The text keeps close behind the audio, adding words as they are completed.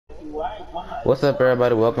What's up,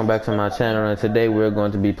 everybody? Welcome back to my channel, and today we're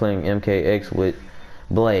going to be playing MKX with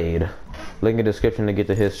Blade. Link in the description to get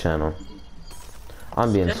to his channel.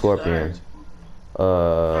 I'm being Scorpion.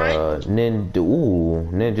 Ninjutsu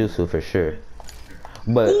for sure.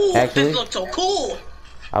 But actually, this looks so cool.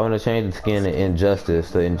 I want to change the skin to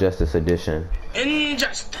Injustice, the Injustice edition.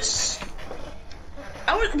 Injustice.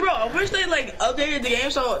 I wish they like updated the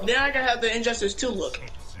game so then I can have the Injustice 2 look.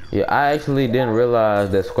 Yeah, I actually didn't realize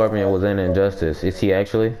that Scorpion was in Injustice. Is he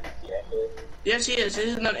actually? Yes, he is.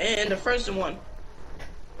 He's in the first one.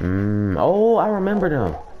 Oh, I remember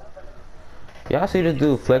them. Y'all see this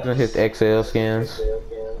dude flexing his XL skins?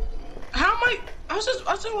 How am I just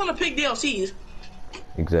want to pick DLCs.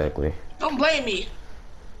 Exactly. Don't blame me.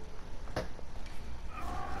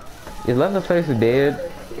 Is Leatherface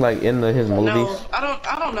dead? Like in his movies? No,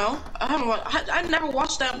 I don't know. I never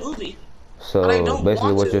watched that movie. So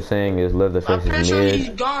basically what you're saying is Leatherface is mid. He's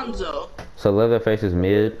Gonzo. So Leatherface is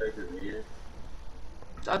mid?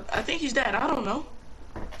 I think he's dead. I don't know.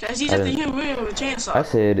 Cause he's just a human being with a chainsaw. I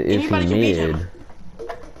said, is he mid?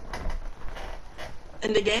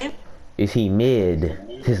 In the game? Is he mid?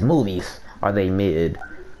 His movies, are they mid?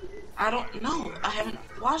 I don't know. I haven't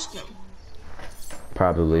watched them.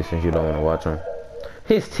 Probably, since you don't want to watch them.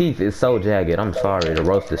 His teeth is so jagged. I'm sorry to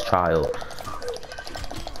roast this child.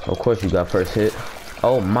 Of course you got first hit.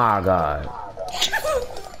 Oh my god.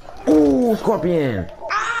 Ooh, Scorpion.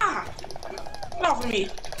 Ah! Get off of me.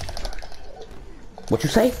 What you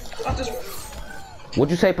say? What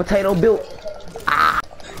you say, potato built? Ah!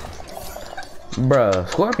 Bruh,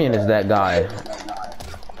 Scorpion is that guy.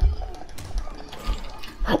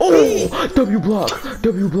 Oh! W block!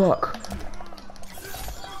 W block!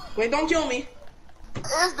 Wait, don't kill me.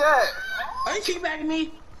 Is that? Are you kickbacking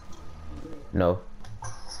me? No.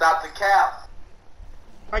 Stop the cap.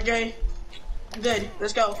 Okay. Good.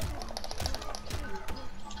 Let's go.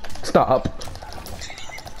 Stop.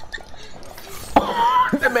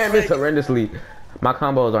 That man missed horrendously. My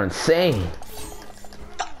combos are insane.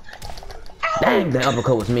 Dang, the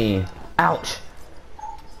uppercut was mean. Ouch.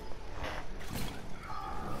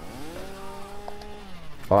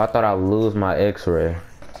 Oh, I thought I'd lose my X-ray.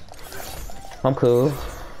 I'm cool.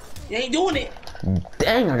 You ain't doing it.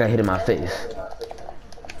 Dang, I got hit in my face.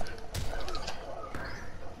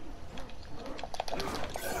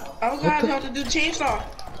 I was gonna have to do the chainsaw.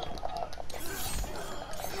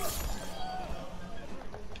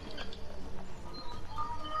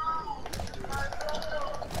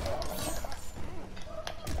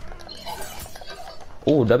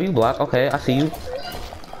 Ooh, W block. Okay, I see you.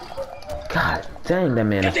 God dang, that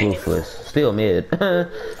man is ruthless. Still mid.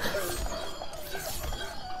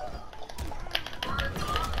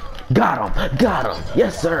 Got him! Got him!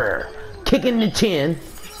 Yes, sir! Kick in the chin.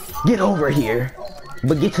 Get over here.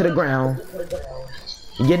 But get to the ground.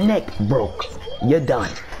 Your neck broke. You're done.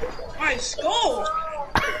 My skull!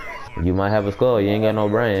 You might have a skull. You ain't got no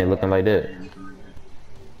brain looking like that.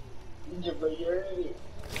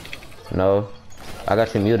 No. I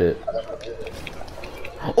got you muted.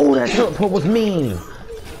 Oh, that teleport was mean.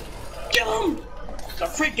 Get him! It's a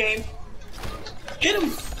freak game. Hit him!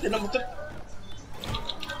 Hit him with the...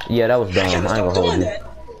 Yeah, that was dumb. I ain't gonna hold you.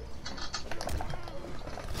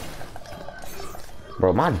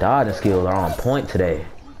 Bro, my dodging skills are on point today.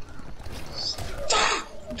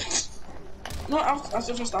 No, I'm just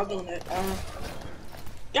gonna stop doing that.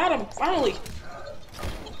 Got him, finally.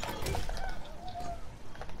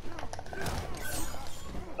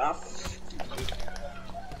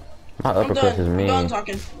 My uppercut is mean. I'm done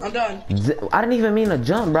talking. I'm done. I didn't even mean to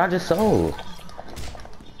jump, bro. I just sold.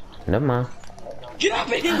 Never mind. Get up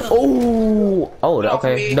and hit him. Oh, oh,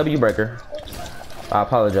 okay. W breaker. I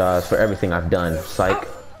apologize for everything I've done. Psych.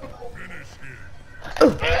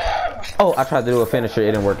 Oh, I tried to do a finisher.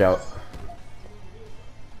 It didn't work out.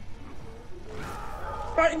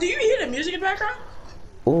 Right, do you hear the music in the background?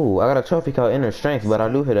 Ooh, I got a trophy called Inner Strength, but I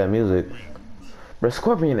do hear that music. Bro,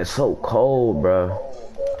 Scorpion is so cold, bro.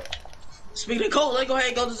 Speaking of cold, let's go ahead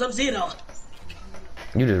and go to Sub-Zero.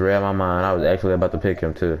 You just read my mind. I was actually about to pick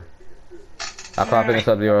him too. I call picking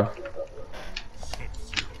Sub-Zero.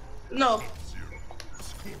 No.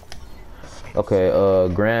 Okay,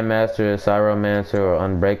 Grandmaster, Cyromancer, or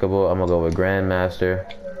Unbreakable. I'm gonna go with Grandmaster.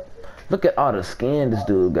 Look at all the skin this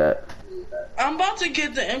dude got. I'm about to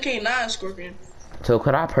get the MK9 Scorpion. So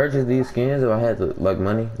could I purchase these skins if I had to, like,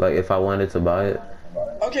 money? Like if I wanted to buy it?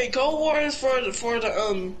 Okay, Cold War is for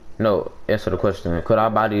the No, answer the question. Could I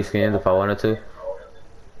buy these skins if I wanted to?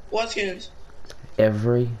 What skins?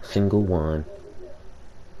 Every single one.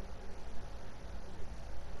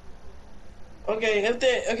 Okay,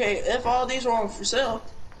 if all these are on for sale.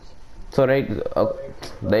 So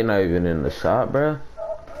they not even in the shop, bro.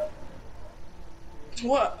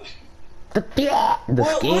 What? The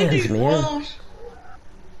What skins, do you, man. well,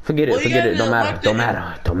 Forget it. well, you Forget it. gotta Don't matter. unlock Don't the-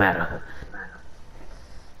 matter. Don't matter.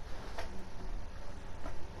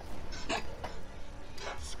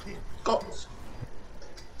 Go.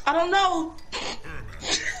 I don't know.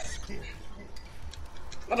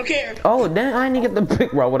 I don't care. Oh, damn! I didn't get the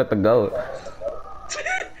pick where I wanted to go.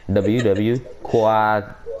 WW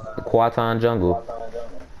Quaton Jungle.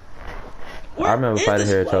 Where I remember is fighting this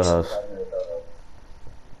here at your place? house.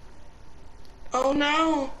 Oh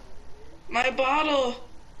no, my bottle.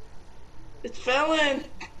 It's falling.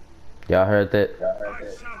 Y'all heard that?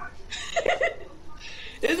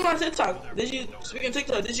 This is my TikTok. Speaking of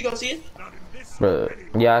TikTok, did you go see it? Bro,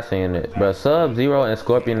 yeah, I seen it. Bro, Sub-Zero and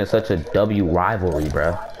Scorpion is such a W rivalry,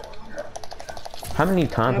 bro. How many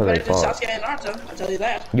times have they fought? Sasuke and Naruto, I'll tell you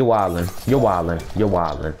that. You're wildin'. You're wildin'. You're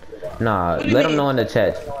wildin'. Nah, What do you let them mean? know in the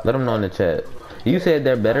chat. Let them know in the chat. You said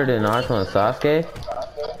they're better than Naruto and Sasuke?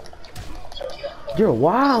 You're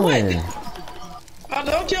wildin'. Oh,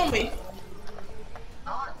 don't kill me.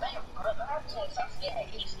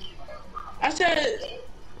 I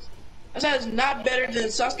said it's not better than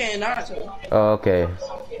Sasuke and Naruto. Oh, okay.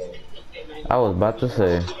 I was about to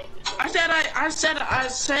say. I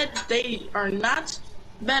said they are not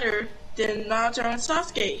better than Naruto and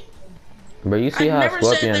Sasuke. But you see I how never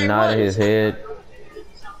said Scorpion they nodded was. his head?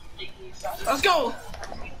 Let's go.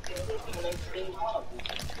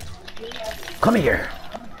 Come here.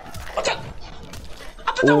 What's up?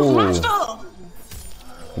 I thought that was Ooh. Monster.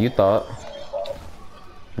 You thought.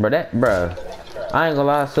 Bruh. I ain't gonna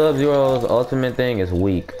lie, Sub-Zero's ultimate thing is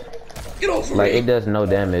weak. Get over Like, me. it does no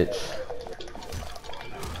damage.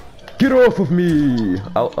 Get off of me!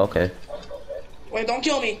 Oh, okay. Wait, don't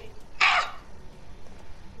kill me. Ah!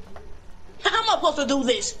 How am I supposed to do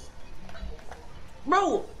this?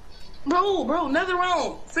 Bro, another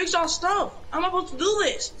round. Fix our stuff. How am I supposed to do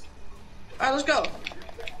this? Alright, let's go.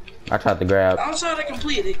 I tried to grab. I'm trying to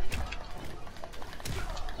complete it.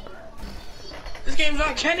 This game's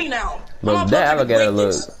uncanny now. But that alligator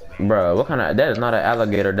look, bro. What kind of? That is not an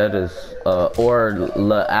alligator. That is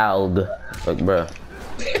Orlaald. Like, bro.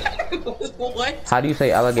 What? How do you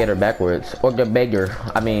say alligator backwards? Or the beggar?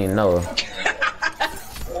 I mean, no.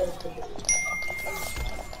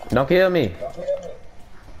 Don't kill me.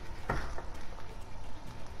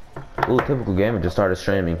 Ooh, typical gamer just started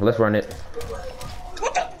streaming. Let's run it.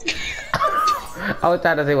 What the? I was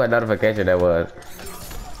trying to see what notification that was.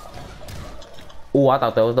 Ooh, I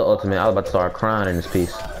thought that was the ultimate. I was about to start crying in this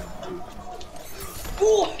piece.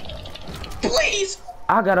 Ooh, please.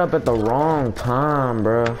 I got up at the wrong time,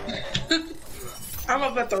 bro. I'm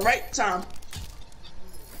up at the right time.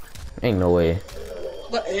 Ain't no way.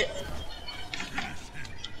 But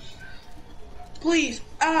please.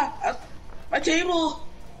 My table.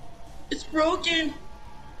 It's broken.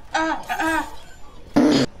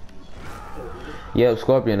 Yep,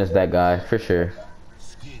 Scorpion is that guy, for sure.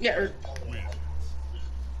 Yeah.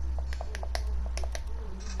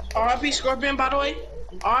 RP Scorpion, by the way.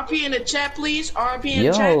 RP in the chat, please. RP in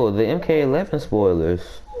the chat. Yo, the MK11 spoilers.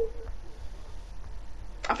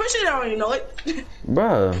 I'm pretty sure they already know it.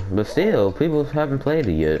 Bruh, but still, people haven't played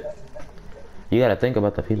it yet. You gotta think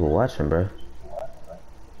about the people watching, bruh.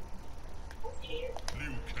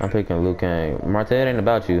 I'm picking Liu Kang. Marte, it ain't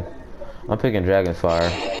about you. I'm picking Dragon's Fire.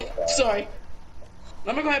 Sorry.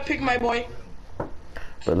 Let me go ahead and pick my boy.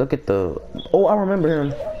 But look at the... Oh, I remember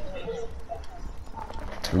him.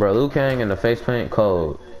 Bro, Liu Kang and the face paint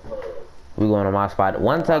cold. We going to my spot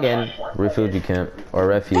once again. Refugee camp or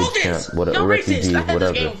refuge camp, whatever, refugee,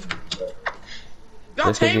 whatever.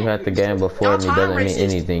 Just because you had the game before me doesn't mean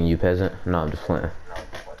anything, you peasant. No, I'm just playing.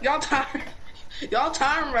 Y'all tired. Y'all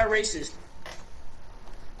tired of racist.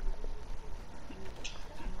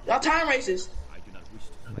 Y'all time racist.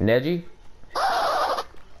 Neji?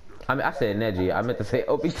 I mean, I said Neji. I meant to say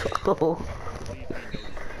Obito.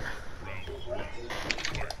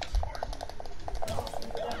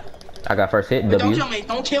 I got first hit. Wait, W. don't kill me.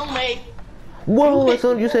 Don't kill me. Whoa! As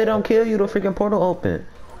soon as you say don't kill you, the freaking portal open.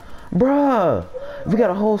 Bruh, we got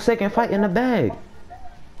a whole second fight in the bag.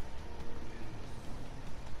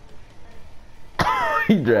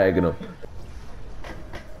 He dragging him.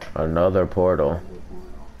 Another portal.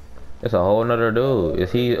 It's a whole nother dude.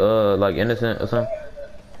 Is he like innocent or something?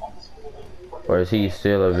 Or is he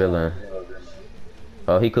still a villain?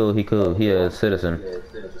 Oh, he cool, he cool. He a citizen.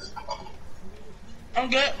 I'm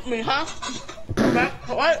good. Me, huh?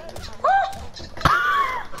 What?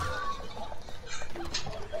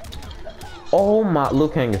 Oh my, Liu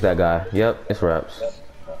Kang is that guy. Yep, it's raps.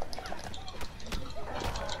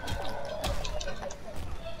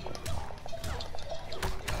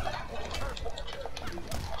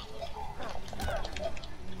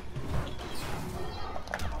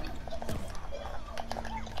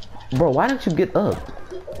 Bro, why didn't you get up?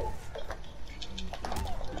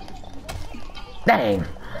 Dang.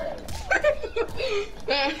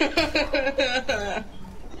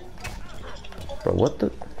 Bro, what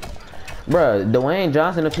the? Bro, Dwayne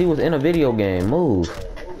Johnson, if he was in a video game, move.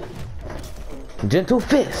 Gentle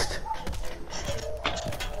fist.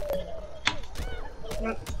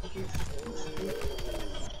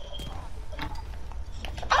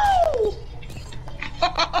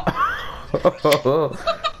 Oh!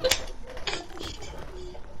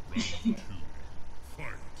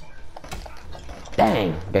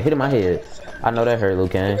 Dang, got hit in my head. I know that hurt,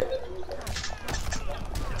 Luke Kane.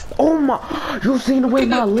 Oh my, you seen the way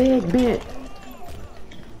my leg bent?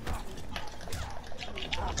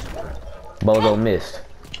 Bozo missed.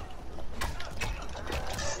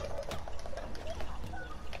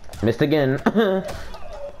 Missed again.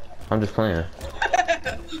 I'm just playing.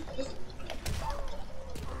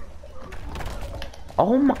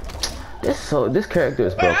 Oh my, this character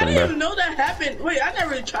is broken, I didn't bro. even know that happened. Wait, I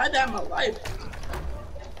never tried that in my life.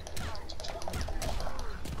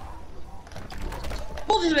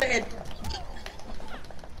 Hold it to the head.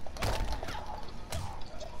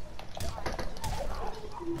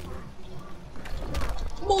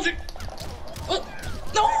 Bullshit.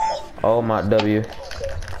 No! Oh my W.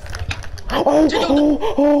 Oh.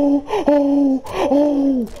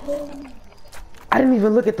 I didn't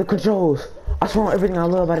even look at the controls. I swear on everything I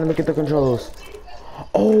love, I didn't look at the controls.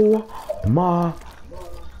 Oh my.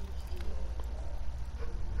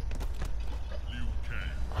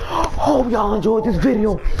 Hope y'all enjoyed this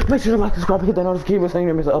video. Make sure to like, subscribe, and hit that notification bell so you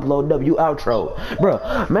never miss an upload. W outro, bro.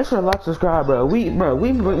 Make sure to like, subscribe, bro. We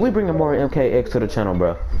bringing more MKX to the channel,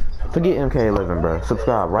 bro. Forget MK11, bro.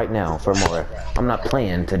 Subscribe right now for more. I'm not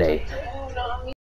playing today.